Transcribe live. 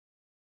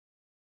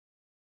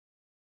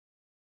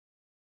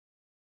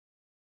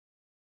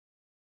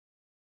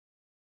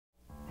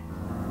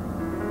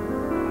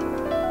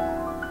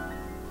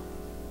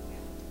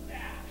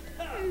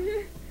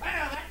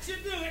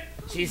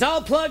She's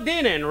all plugged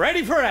in and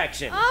ready for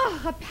action.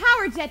 Oh, a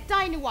PowerJet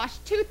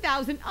Dynawash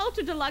 2000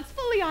 Ultra Deluxe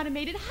fully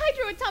automated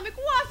hydroatomic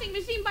washing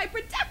machine by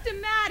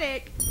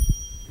Protectomatic.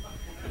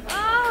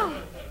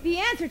 Oh, the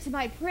answer to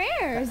my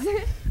prayers.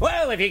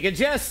 Well, if you could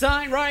just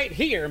sign right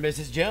here,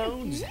 Mrs.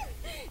 Jones.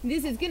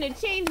 This is gonna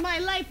change my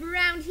life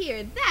around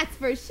here, that's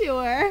for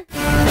sure.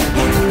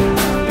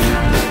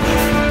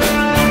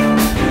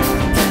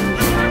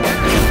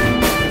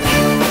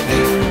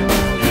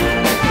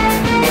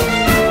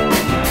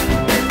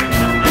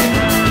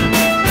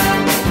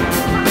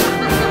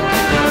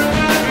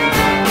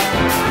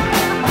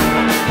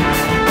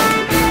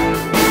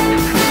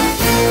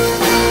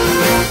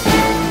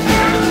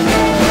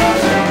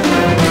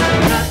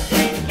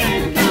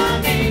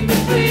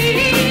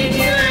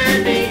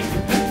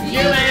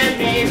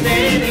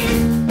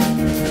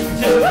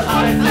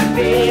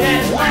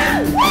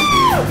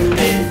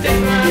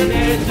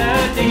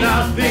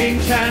 Nothing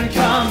can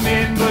come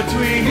in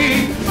between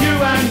you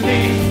and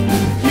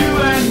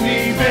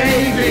me,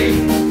 baby.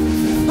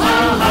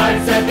 Our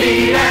hearts that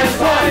beat as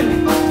one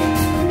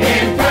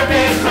in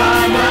perfect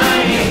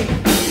harmony.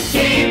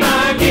 Keep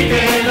on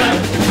keeping up,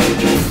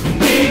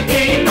 keep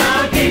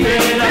on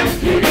keeping up.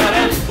 You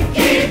gotta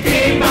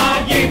keep on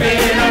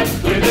keeping up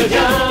with the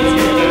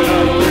Jones.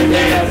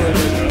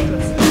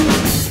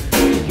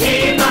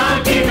 Keep on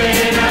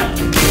keeping up,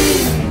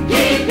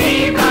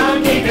 keep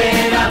on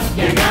keeping up.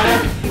 You gotta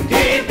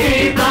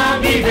keep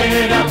on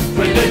keeping up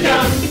with the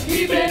Jones.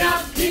 Keeping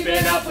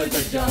up with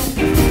the Jones.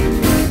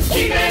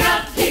 Keeping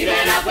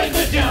up with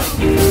the Jones.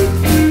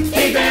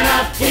 Keeping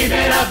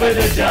up with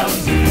the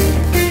Jones.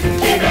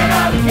 Keeping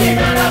up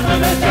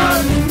with the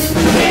Jones.